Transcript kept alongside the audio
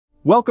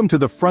Welcome to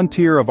the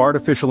frontier of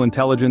artificial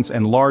intelligence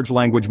and large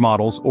language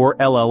models, or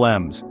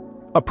LLMs.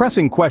 A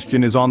pressing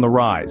question is on the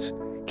rise.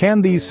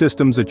 Can these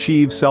systems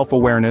achieve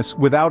self-awareness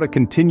without a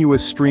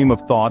continuous stream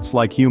of thoughts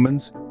like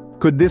humans?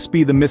 Could this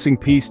be the missing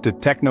piece to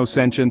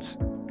Techno-Sentience?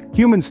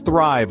 Humans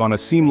thrive on a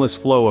seamless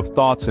flow of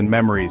thoughts and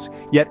memories,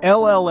 yet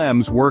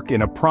LLMs work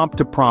in a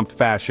prompt-to-prompt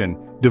fashion,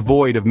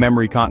 devoid of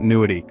memory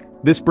continuity.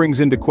 This brings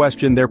into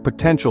question their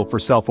potential for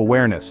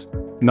self-awareness.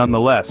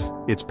 Nonetheless,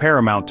 it's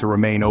paramount to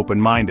remain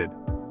open-minded.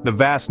 The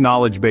vast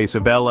knowledge base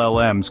of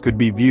LLMs could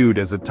be viewed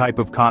as a type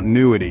of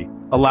continuity,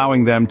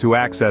 allowing them to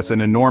access an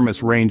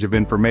enormous range of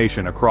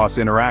information across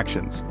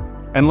interactions.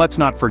 And let's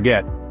not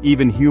forget,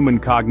 even human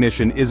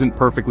cognition isn't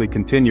perfectly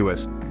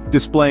continuous,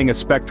 displaying a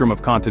spectrum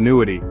of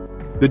continuity.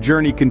 The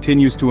journey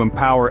continues to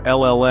empower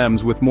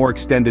LLMs with more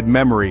extended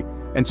memory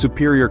and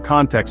superior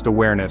context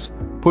awareness,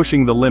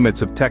 pushing the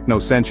limits of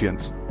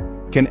Techno-Sentience.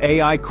 Can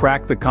AI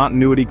crack the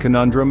continuity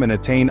conundrum and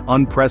attain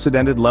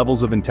unprecedented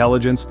levels of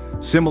intelligence,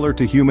 similar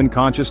to human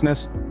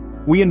consciousness?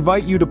 We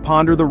invite you to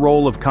ponder the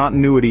role of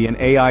continuity in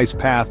AI's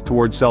path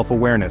toward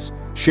self-awareness.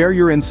 Share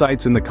your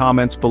insights in the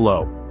comments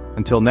below.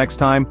 Until next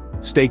time,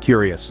 stay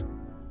curious.